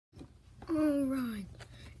Alright,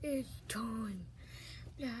 it's time.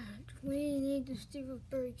 We need to steal a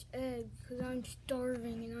bird's egg because I'm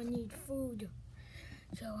starving and I need food.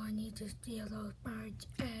 So I need to steal those birds'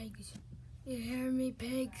 eggs. You hear me,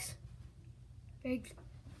 pigs? Pigs?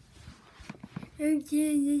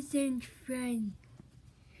 Okay, this sounds fun.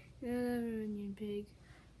 Onion pig.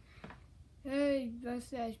 Hey,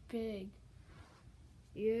 mustache pig.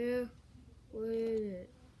 Yeah? What is it?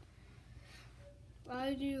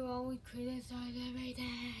 Why do you always criticize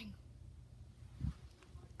everything?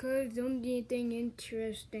 Because the only thing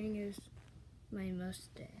interesting is my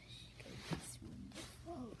mustache. It's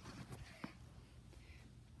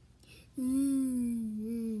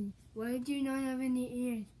Why do you not have any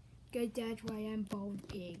ears? Because that's why I'm bald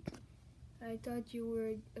pig. I thought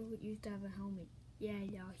you used to have a helmet. Yeah, I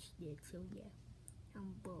lost it, so yeah.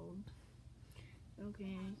 I'm bald.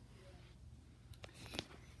 Okay.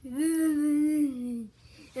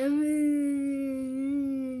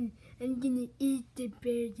 I'm gonna eat the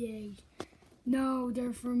bird eggs. No,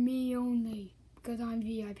 they're for me only. Because I'm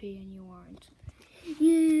VIP and you aren't.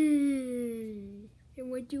 Yeah. And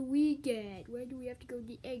what do we get? Why do we have to go to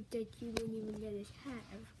the egg that you wouldn't even let us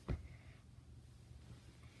have?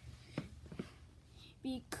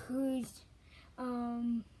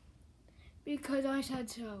 Because I said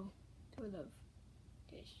so. Sort of.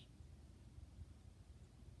 Ish.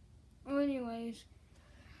 Well, anyways.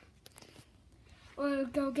 We'll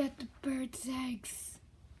go get the bird's eggs.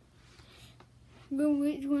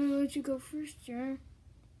 Which one will let you go first, sir?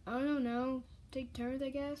 I don't know. Take turns, I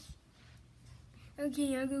guess.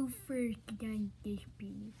 Okay, I'll go first on this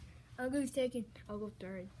bee. I'll go second. I'll go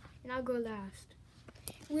third. And I'll go last.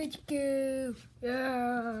 Let's go.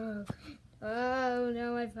 Yeah. Oh,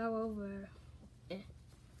 no, I fell over.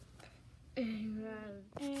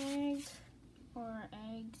 Eggs. 4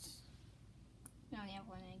 eggs. I only have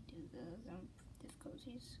 1 egg due to some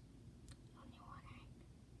difficulties. Only 1 egg.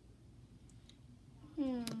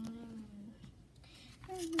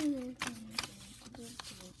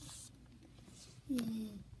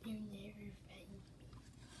 You'll never find me.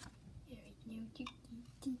 There is no ticket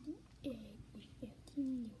to the egg without you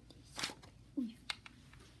notice.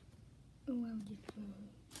 Oh, I'll just fall.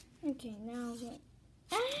 Okay, now what?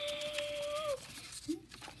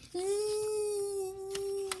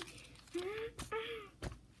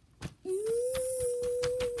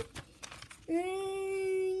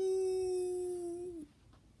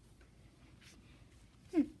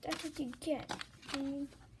 That's what you get.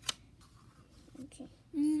 Okay.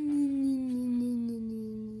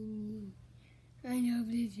 I love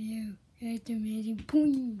this view. It's amazing.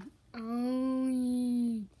 Point. Oh.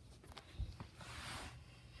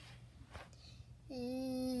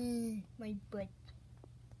 My butt.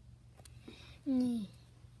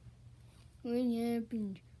 What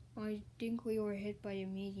happened? I think we were hit by a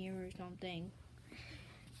meteor or something.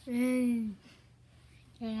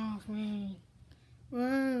 Get off me.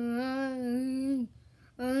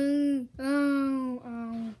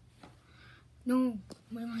 No,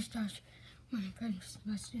 my mustache. My friend's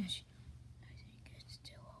mustache. I think it's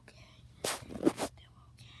still okay. Still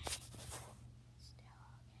okay.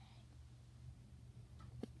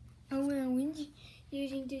 Oh well, when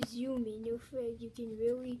using the zoom in your face, you can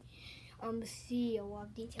really see a lot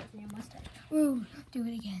of details in your mustache. Oh, do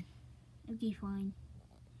it again. It'll be fine.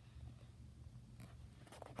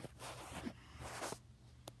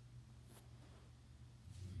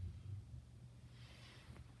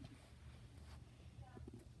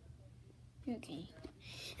 Okay.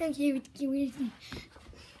 Okay, with me.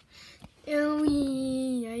 Oh,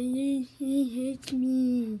 he hit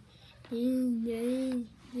me.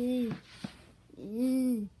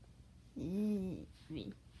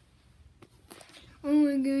 Oh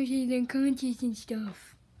my gosh, he's unconscious and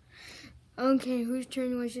stuff. Okay, whose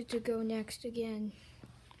turn was it to go next again?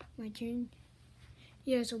 My turn?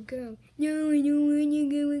 Yes, I'll go. No, I don't want to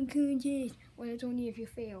go unconscious. Well, it's only if you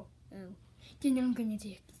fail. Oh. Then I'm gonna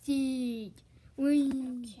succeed. Whee!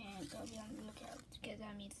 Can't go be on the lookout because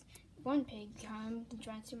that means 1 pig come to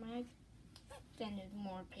try and steal my egg. Then there's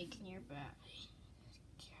more pigs nearby.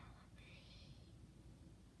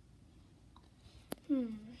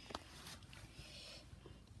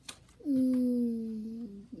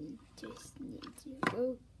 Just need to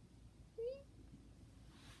go.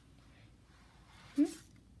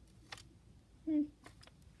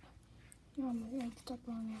 Oh, my egg stuck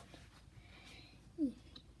on out.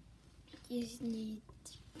 Just need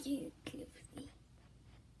to get carefully.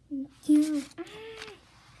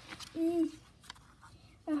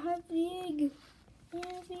 I have the egg. I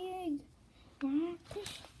have the egg.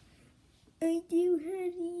 I do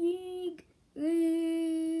have the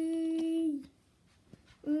egg.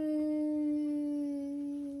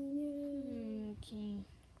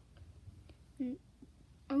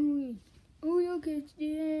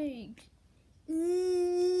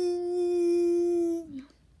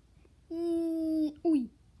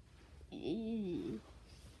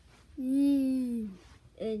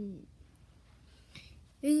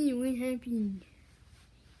 happened?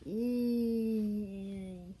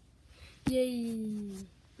 Yay.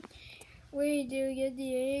 Wait, did we get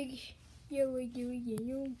the egg? Yeah, wait, did we get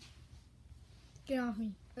them? Get off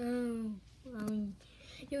me. Oh,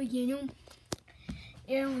 did we get them?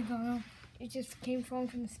 Yeah, we got them. It just came from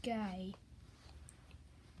the sky.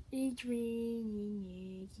 It's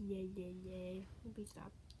raining. Okay,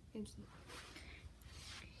 stop.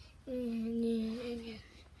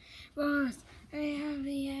 Boss, I have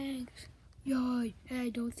the eggs. Yo, hey,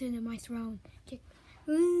 don't sit in my throne.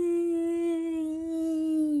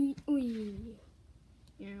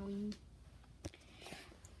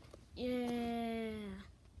 Yeah,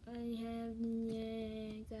 I have the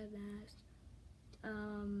eggs at last.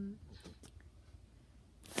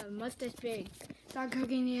 Mustache pig. Start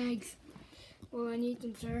cooking the eggs. Well, I need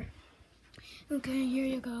them, sir. Okay, here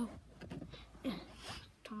you go.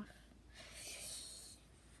 Toss.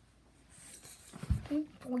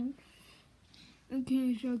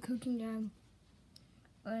 Okay, start cooking them.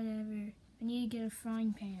 Whatever. I need to get a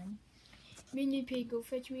frying pan. Minion pig, go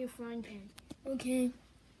fetch me a frying pan. Okay.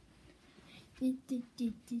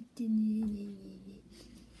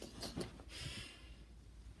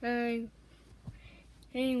 Hey.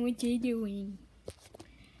 Hey, what you doing?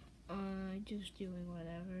 Just doing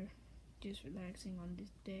whatever. Just relaxing on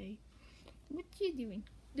this day. What you doing?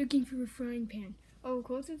 Looking for a frying pan. Oh,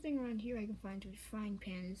 closest thing around here I can find to a frying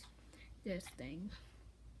pan is this thing.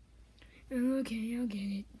 Okay, I'll get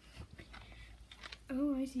it.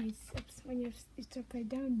 Oh, I see. It's upside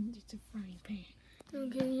down. It's a frying pan.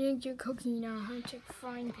 Okay, the eggs are cooking now. I'll check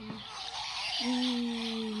frying pan.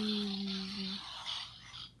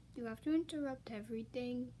 Do you have to interrupt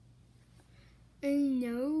everything?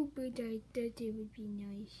 No, but I thought it would be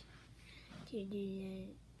nice to do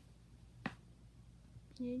that.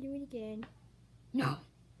 Can I do it again? No.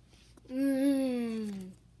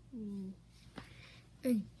 And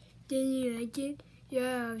did you like it?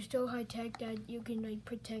 Yeah, it's so high tech that you can like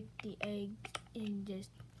protect the egg in this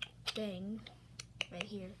thing right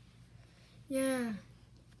here. Yeah,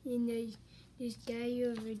 and this guy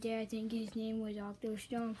over there, I think his name was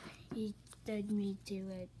Octostone. He led me to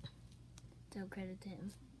it. So credit to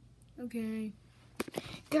him. Okay.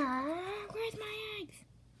 Girl, where's my eggs?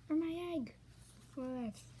 Or my egg? Well,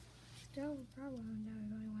 that's still a problem. Now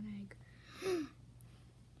there's only one egg.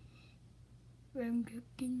 I'm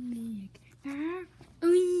cooking the egg.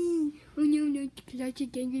 Oh no,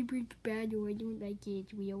 classic Angry Birds battle. I don't like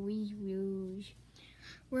it. We always lose.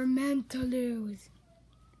 We're meant to lose.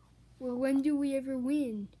 Well, when do we ever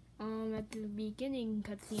win? At the beginning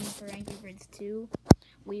cutscene for Angry Birds 2,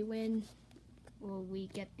 we win. Well, we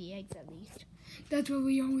get the eggs at least. That's what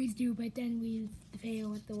we always do, but then we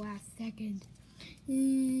fail at the last second.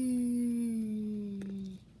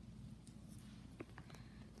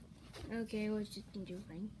 Okay, let's just do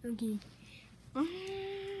fine. Okay.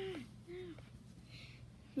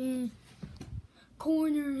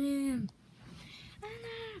 Corner him.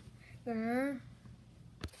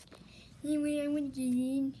 Anyway, I want to get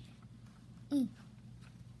in.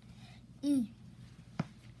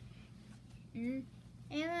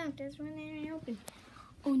 Hey, look, there's one there open.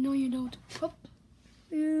 Oh, no, you don't. Hop.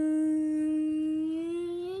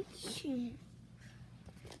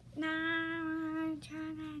 Nah,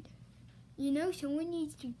 try that. You know, someone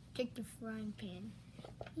needs to check the frying pan.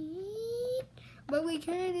 But we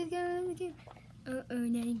can't. It's gonna do. Uh-oh,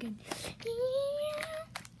 that ain't good.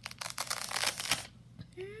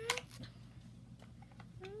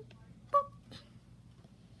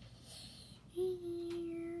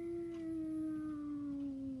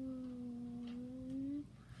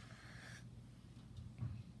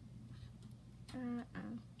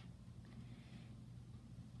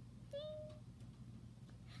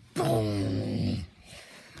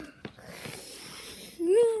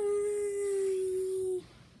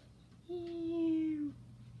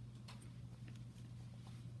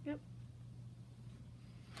 Yep.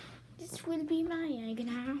 This will be my egg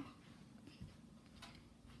now.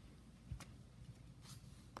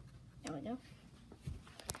 There we go.